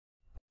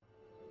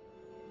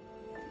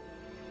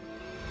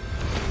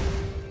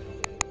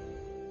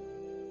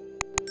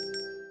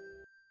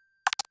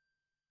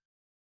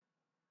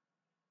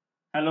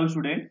Hello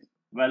students,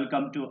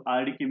 welcome to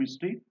RD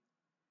Chemistry.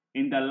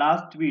 In the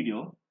last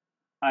video,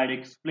 I had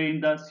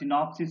explained the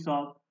synopsis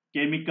of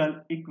chemical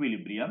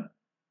equilibrium.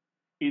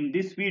 In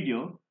this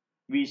video,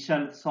 we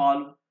shall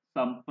solve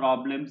some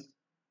problems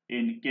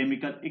in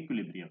chemical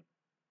equilibrium.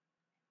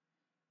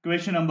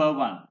 Question number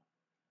 1.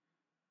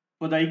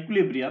 For the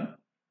equilibrium,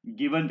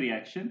 given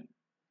reaction,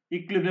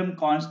 equilibrium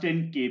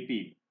constant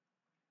Kp.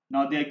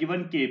 Now they are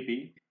given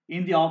Kp.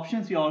 In the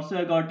options, we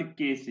also got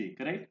Kc,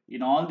 correct?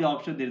 In all the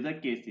options, there is a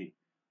Kc.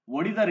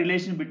 What is the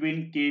relation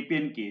between Kp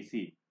and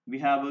Kc? We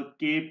have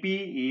Kp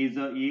is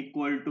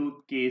equal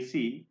to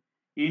Kc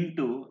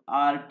into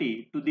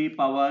RT to the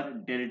power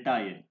delta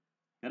N,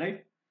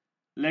 correct?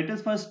 Let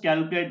us first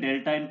calculate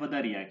delta N for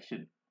the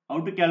reaction. How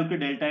to calculate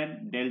delta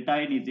N? Delta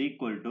N is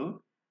equal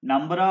to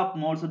number of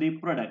moles of the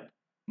product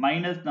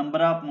minus number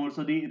of moles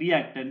of the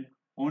reactant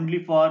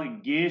only for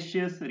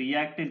gaseous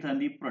reactants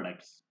and the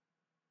products.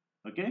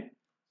 Okay,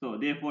 so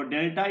therefore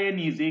delta N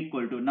is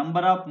equal to number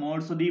of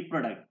moles of the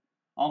product.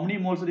 How many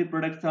moles of the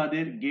products are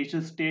there?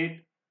 Gaseous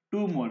state,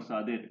 2 moles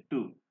are there,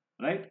 2,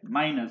 right?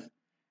 Minus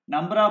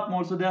number of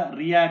moles of the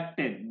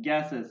reactant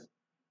gases,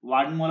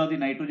 1 mole of the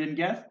nitrogen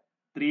gas,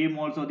 3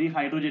 moles of the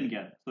hydrogen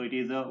gas. So it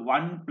is a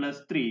 1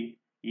 plus 3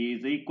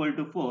 is equal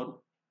to 4.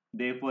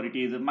 Therefore it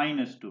is a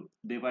minus 2.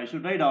 Therefore I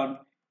should write down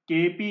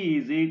Kp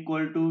is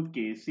equal to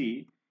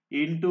Kc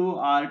into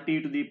RT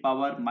to the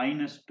power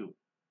minus 2.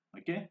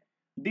 Okay.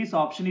 This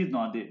option is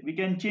not there. We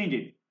can change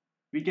it.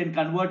 We can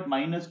convert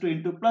minus 2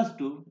 into plus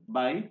 2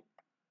 by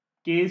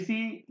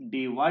Kc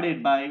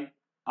divided by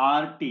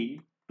RT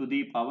to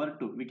the power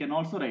 2. We can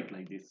also write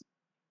like this.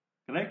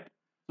 Correct?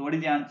 So what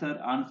is the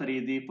answer? Answer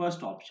is the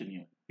first option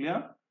here.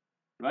 Clear?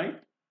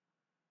 Right?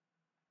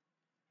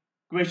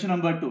 Question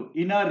number 2.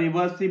 In a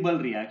reversible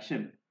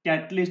reaction,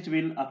 catalyst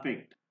will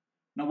affect.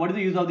 Now what is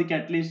the use of the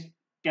catalyst?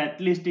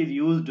 Catalyst is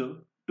used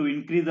to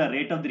increase the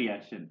rate of the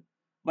reaction.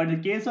 But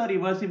in the case of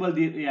reversible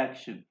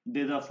reaction,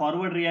 there is a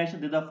forward reaction,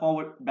 there is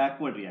a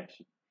backward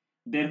reaction.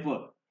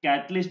 Therefore,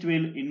 catalyst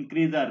will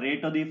increase the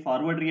rate of the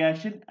forward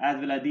reaction as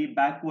well as the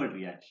backward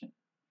reaction.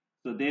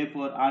 So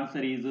therefore,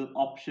 answer is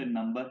option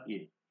number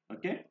A.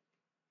 Okay.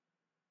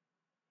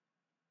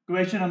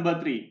 Question number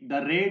 3.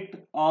 The rate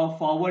of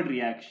forward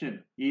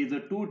reaction is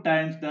 2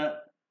 times the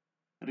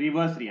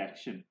reverse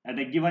reaction at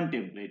a given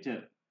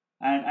temperature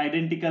and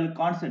identical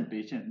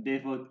concentration.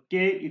 Therefore,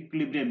 K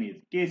equilibrium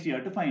is K, so you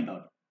have to find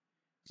out.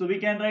 So we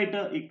can write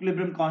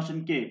equilibrium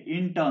constant K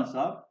in terms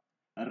of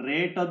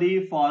rate of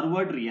the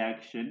forward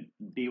reaction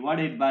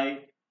divided by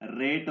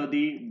rate of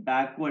the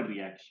backward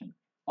reaction.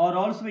 Or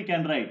also we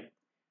can write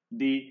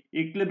the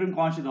equilibrium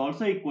constant is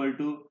also equal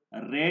to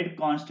rate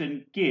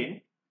constant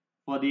K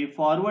for the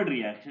forward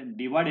reaction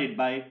divided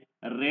by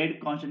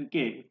rate constant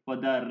K for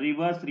the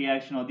reverse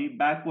reaction or the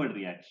backward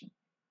reaction.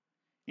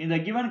 In the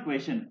given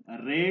question,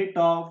 rate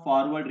of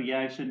forward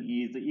reaction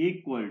is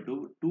equal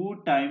to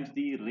 2 times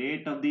the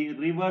rate of the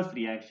reverse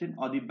reaction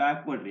or the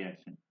backward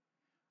reaction.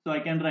 So I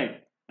can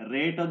write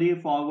rate of the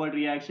forward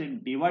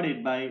reaction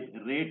divided by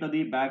rate of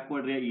the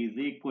backward reaction is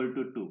equal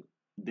to 2.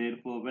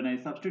 Therefore, when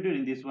I substitute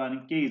in this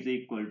one, K is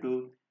equal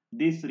to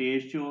this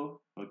ratio,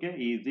 okay,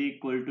 is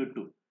equal to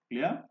 2.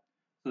 Clear?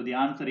 So the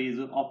answer is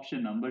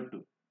option number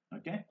 2.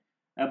 Okay.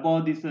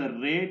 About this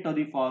rate of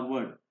the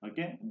forward,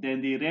 okay,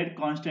 then the rate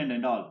constant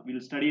and all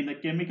we'll study in the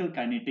chemical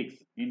kinetics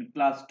in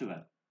class 12.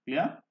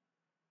 Clear?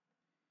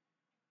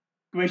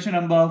 Question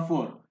number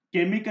 4.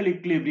 Chemical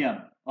equilibrium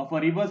of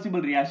a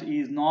reversible reaction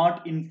is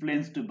not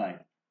influenced by.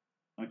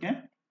 Okay.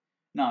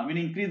 Now when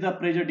you increase the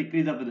pressure,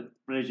 decrease the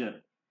pressure,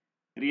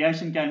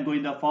 reaction can go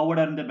in the forward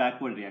and the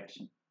backward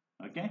reaction.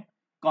 Okay.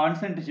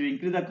 Concentration,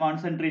 increase the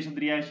concentration of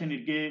the reaction,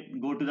 it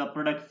can go to the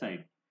product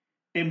side.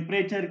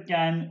 Temperature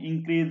can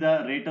increase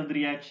the rate of the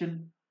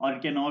reaction or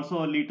it can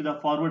also lead to the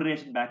forward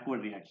reaction,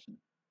 backward reaction.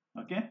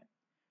 Okay.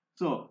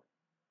 So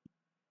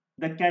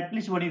the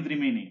catalyst one is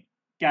remaining.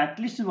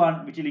 Catalyst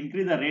one which will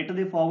increase the rate of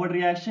the forward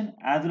reaction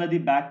as well as the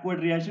backward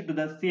reaction to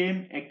the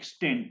same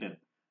extent.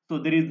 So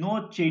there is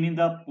no change in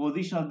the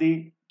position of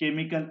the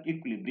chemical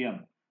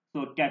equilibrium.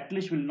 So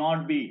catalyst will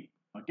not be,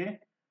 okay,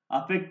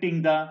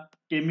 affecting the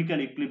chemical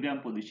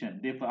equilibrium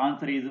position. Therefore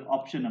answer is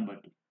option number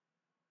 2.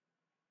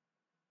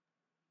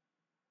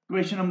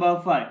 Question number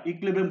 5.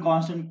 Equilibrium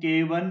constant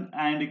K1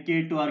 and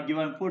K2 are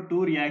given for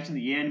two reactions,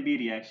 A and B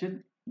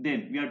reaction.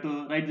 Then we have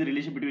to write the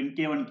relation between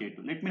K1 and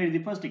K2. Let me read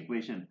the first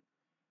equation.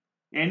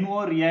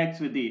 NO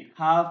reacts with the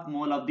half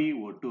mole of the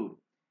O2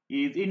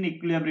 is in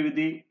equilibrium with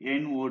the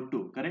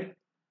NO2, correct?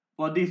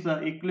 For this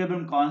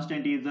equilibrium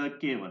constant is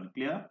K1,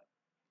 clear?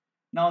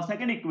 Now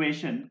second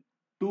equation,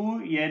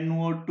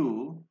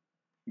 2NO2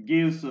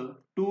 gives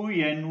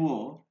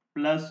 2NO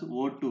plus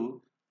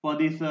O2. For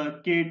this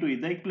K2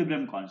 is the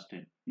equilibrium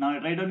constant. Now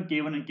write down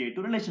K1 and K2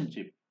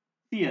 relationship.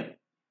 Here.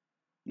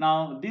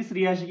 Now this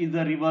reaction is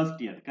the reversed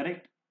here,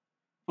 correct?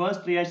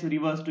 First reaction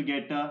reversed to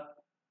get a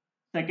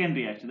second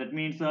reaction. That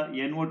means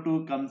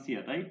NO2 comes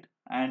here, right?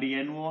 And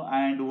NO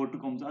and O2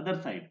 comes other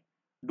side.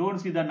 Don't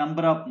see the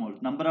number of moles.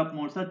 Number of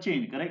moles are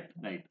changed, correct?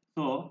 Right.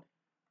 So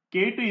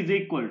K2 is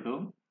equal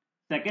to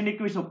Second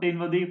equation obtained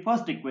for the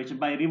first equation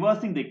by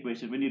reversing the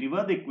equation. When you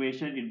reverse the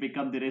equation, it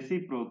becomes the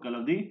reciprocal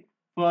of the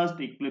first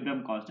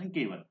equilibrium constant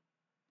K1.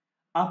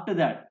 After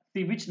that,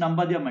 see which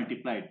number they are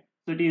multiplied.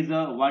 So it is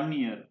a 1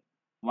 year,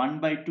 1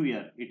 by 2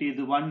 year, it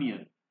is 1 year.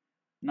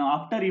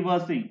 Now after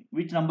reversing,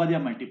 which number they are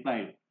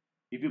multiplied?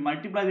 If you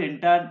multiply the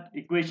entire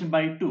equation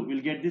by 2,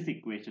 we'll get this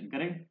equation,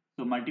 correct?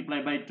 So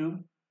multiply by 2,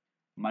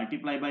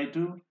 multiply by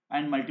 2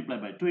 and multiply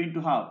by 2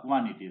 into half,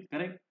 1 it is,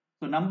 correct?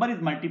 So number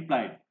is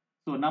multiplied.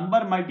 So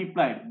number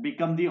multiplied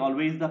become the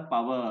always the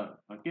power,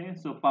 okay?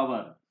 So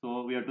power,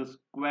 so we have to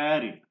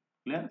square it,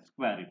 clear?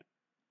 Square it.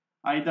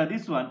 Either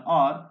this one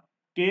or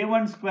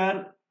k1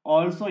 square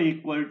also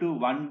equal to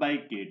 1 by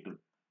k2.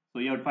 So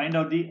you have to find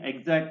out the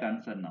exact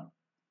answer now.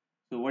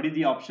 So what is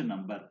the option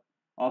number?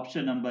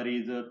 Option number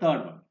is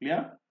third one,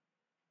 clear?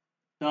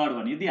 Third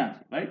one is the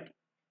answer, right?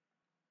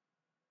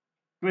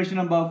 Question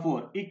number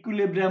 4.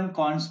 Equilibrium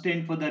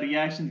constant for the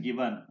reaction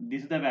given.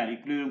 This is the value,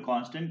 equilibrium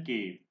constant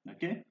K.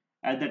 Okay.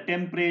 At the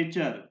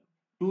temperature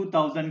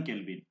 2000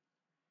 Kelvin.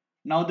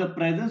 Now the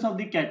presence of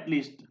the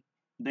catalyst,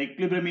 the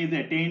equilibrium is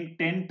attained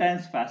 10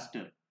 times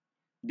faster.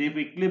 The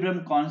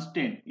equilibrium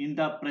constant in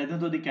the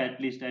presence of the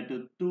catalyst at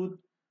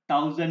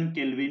 2000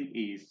 Kelvin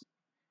is.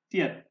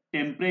 Here,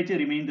 temperature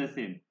remains the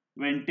same.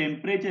 When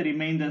temperature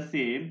remains the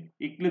same,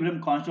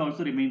 equilibrium constant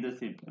also remains the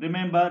same.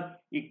 Remember,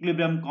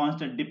 equilibrium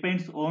constant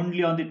depends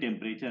only on the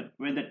temperature.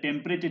 When the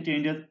temperature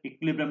changes,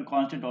 equilibrium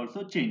constant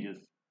also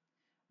changes.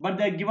 But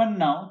they are given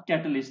now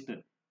catalyst.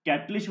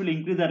 Catalyst will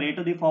increase the rate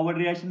of the forward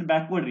reaction and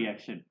backward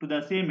reaction to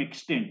the same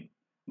extent.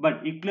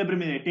 But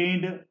equilibrium is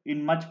attained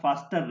in much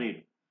faster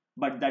rate.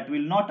 But that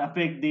will not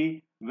affect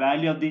the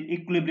value of the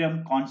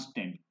equilibrium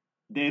constant.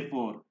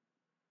 Therefore,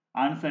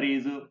 answer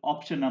is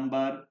option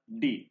number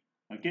D.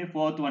 Okay,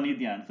 fourth one is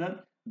the answer.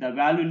 The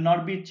value will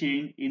not be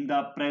changed in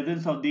the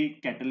presence of the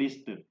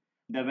catalyst.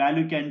 The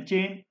value can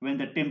change when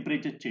the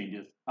temperature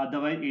changes.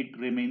 Otherwise, it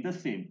remains the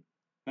same.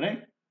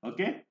 Correct?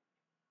 Okay.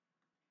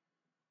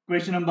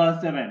 Question number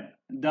 7.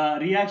 The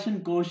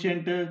reaction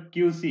quotient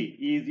QC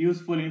is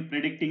useful in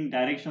predicting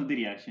direction of the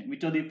reaction.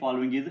 Which of the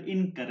following is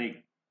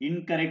incorrect?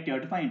 Incorrect, you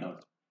have to find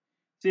out.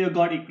 So you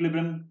got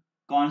equilibrium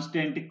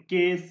constant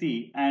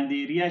Kc and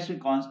the reaction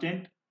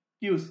constant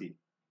QC.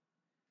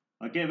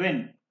 Okay,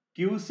 when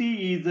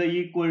QC is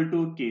equal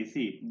to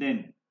Kc,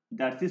 then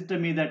that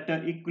system is at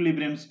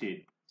equilibrium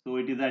state. So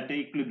it is at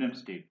equilibrium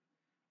state.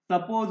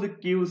 Suppose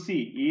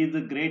QC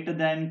is greater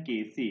than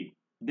Kc,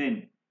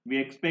 then we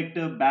expect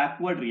a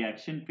backward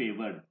reaction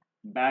favored.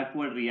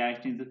 Backward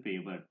reaction is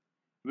favored.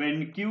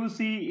 When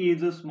QC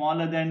is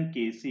smaller than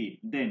Kc,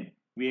 then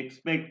we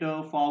expect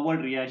a forward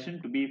reaction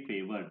to be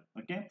favored.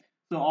 Okay.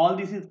 So all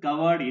this is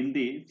covered in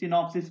the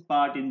synopsis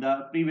part in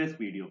the previous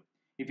video.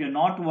 If you have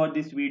not watched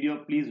this video,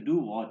 please do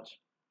watch.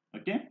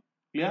 Okay.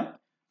 Clear?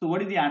 So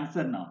what is the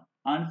answer now?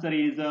 Answer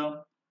is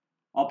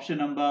option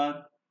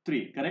number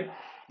 3. Correct?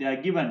 They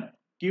are given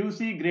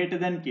QC greater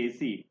than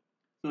Kc.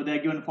 So they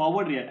are given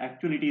forward reaction.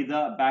 Actually, it is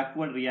a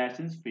backward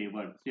reactions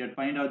favored. So you have to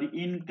find out the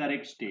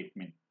incorrect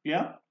statement.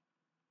 Clear?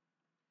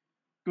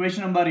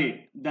 Question number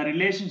 8. The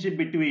relationship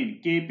between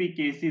Kp,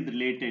 Kc is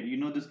related. You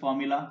know this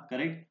formula,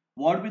 correct?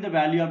 What will be the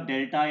value of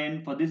delta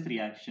N for this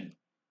reaction?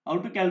 How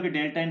to calculate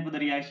delta N for the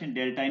reaction?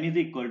 Delta N is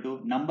equal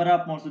to number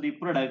of moles of the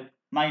product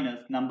minus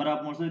number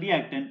of moles of the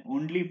reactant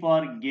only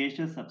for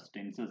gaseous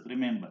substances.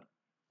 Remember.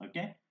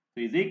 Okay.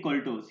 So is equal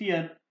to, see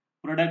here,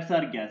 products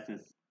are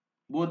gases.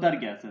 Both are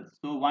gases.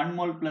 So 1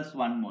 mole plus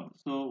 1 mole.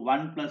 So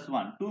 1 plus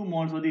 1. 2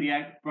 moles of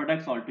the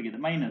products altogether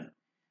minus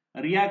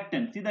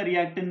reactant. See the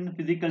reactant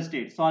physical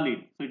state,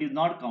 solid. So it is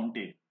not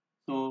counted.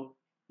 So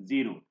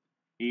 0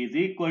 is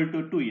equal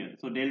to 2 here.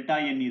 So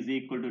delta N is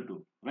equal to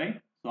 2. Right?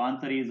 So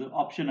answer is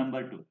option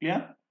number 2.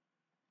 Clear?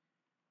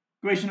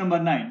 Question number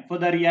 9. For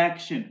the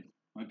reaction.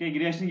 Okay,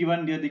 reaction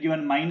given, they are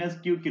given minus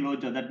Q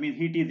kilojoule. That means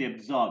heat is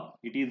absorbed.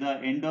 It is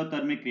a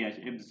endothermic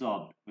reaction,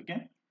 absorbed.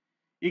 Okay.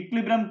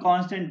 Equilibrium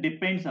constant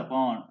depends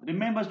upon,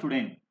 remember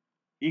student,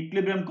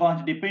 equilibrium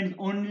constant depends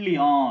only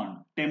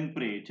on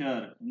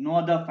temperature, no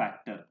other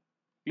factor.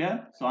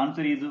 Clear? So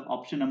answer is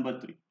option number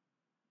 3.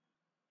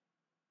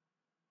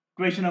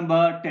 Question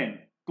number 10.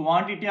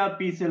 Quantity of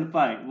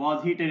PCl5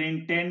 was heated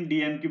in 10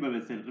 dm cube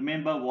vessel.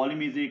 Remember,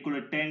 volume is equal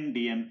to 10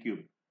 dm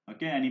cube.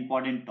 Okay, an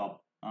important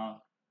top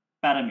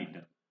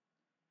parameter.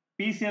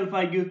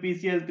 PCl5 gives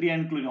PCl3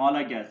 and chlorine, all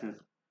are gases.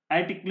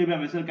 At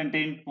equilibrium, vessel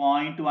contain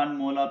 0.1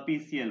 mole of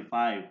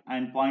PCl5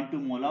 and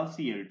 0.2 mole of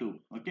Cl2.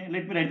 Okay,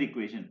 let me write the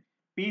equation.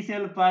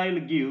 PCl5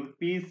 will give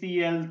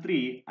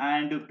PCl3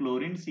 and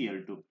chlorine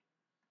Cl2.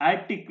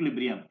 At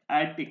equilibrium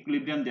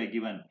they are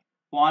given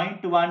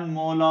 0.1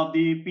 mole of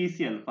the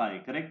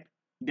PCl5, correct?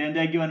 Then they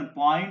are given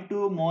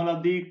 0.2 mole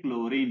of the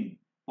chlorine.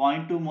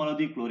 0.2 mole of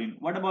the chlorine.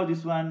 What about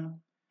this one?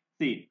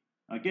 See,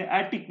 okay,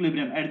 at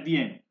equilibrium, at the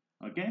end,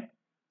 okay?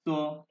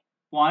 So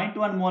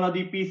 0.1 mole of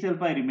the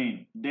PCl5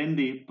 remain. Then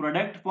the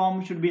product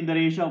form should be in the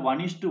ratio of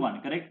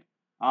 1:1, correct?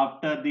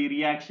 After the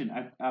reaction,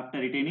 after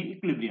retaining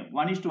equilibrium,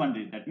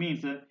 1:1. That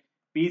means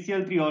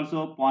PCl3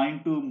 also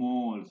 0.2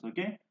 moles,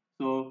 okay?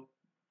 So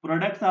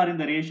Products are in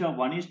the ratio of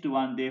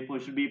 1:1, therefore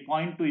should be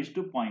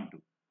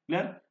 0.2:0.2.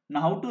 Clear?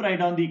 Now how to write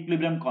down the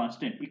equilibrium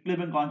constant?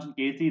 Equilibrium constant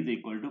Kc is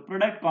equal to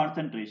product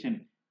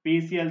concentration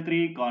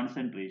PCl3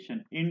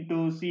 concentration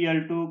into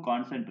Cl2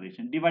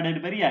 concentration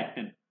divided by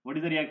reactant. What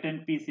is the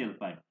reactant?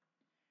 PCl5.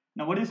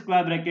 Now what is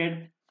square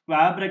bracket?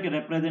 Square bracket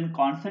represent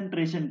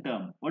concentration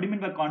term. What do you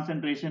mean by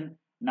concentration?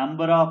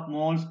 Number of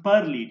moles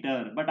per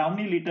liter. But how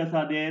many liters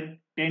are there?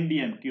 10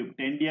 dm cube.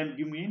 10 dm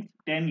cube means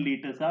 10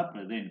 liters are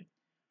present.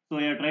 So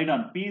you have to write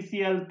down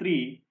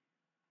PCl3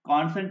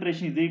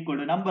 concentration is equal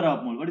to number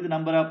of moles. What is the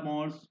number of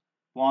moles?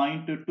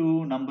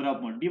 0.2 number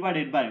of moles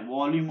divided by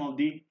volume of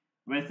the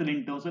vessel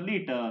in terms of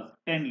liters,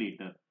 10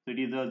 liters. So it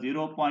is a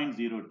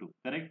 0.02,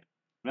 correct?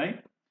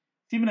 Right?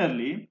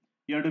 Similarly,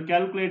 you have to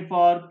calculate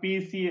for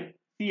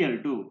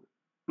PCl2.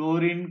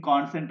 Chlorine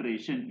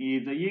concentration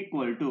is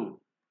equal to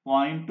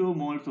 0.2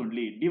 moles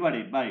only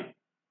divided by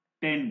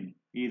 10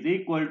 is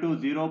equal to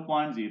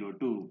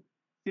 0.02.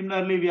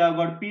 Similarly, we have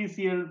got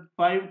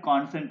PCl5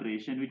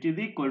 concentration which is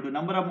equal to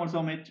number of moles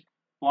how much?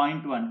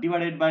 0.1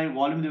 divided by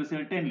volume of the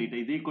vessel 10 liter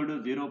is equal to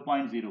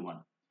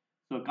 0.01.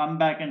 So come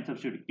back and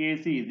substitute.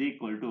 Kc is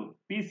equal to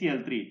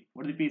PCl3.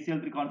 What is the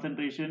PCl3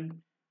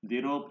 concentration?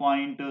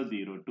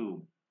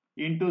 0.02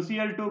 into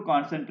Cl2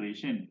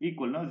 concentration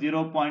equal to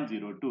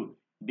 0.02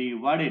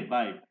 divided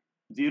by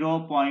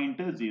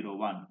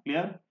 0.01.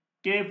 Clear?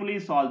 Carefully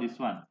solve this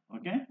one.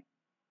 Okay.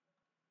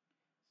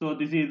 So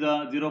this is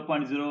a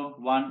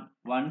 0.01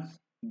 once.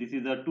 This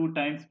is a 2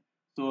 times.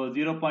 So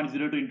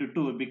 0.02 into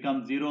 2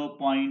 becomes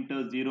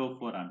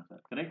 0.04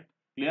 answer. Correct?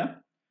 Clear?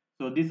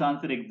 So this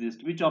answer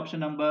exists. Which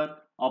option number?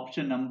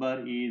 Option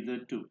number is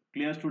 2.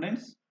 Clear,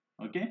 students?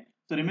 Okay.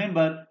 So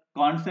remember,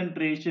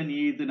 concentration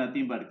is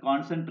nothing but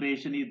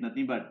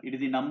it is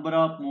the number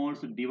of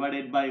moles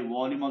divided by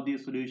volume of the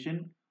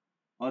solution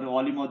or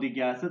volume of the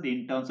gases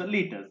in terms of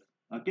liters.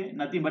 Okay.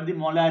 Nothing but the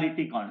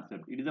molarity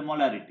concept. It is a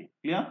molarity.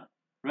 Clear?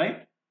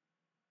 Right?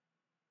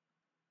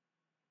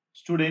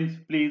 Students,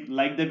 please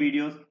like the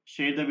videos,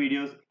 share the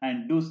videos,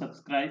 and do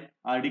subscribe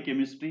RD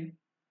Chemistry.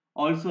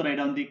 Also write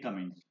down the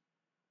comments.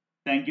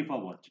 Thank you for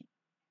watching.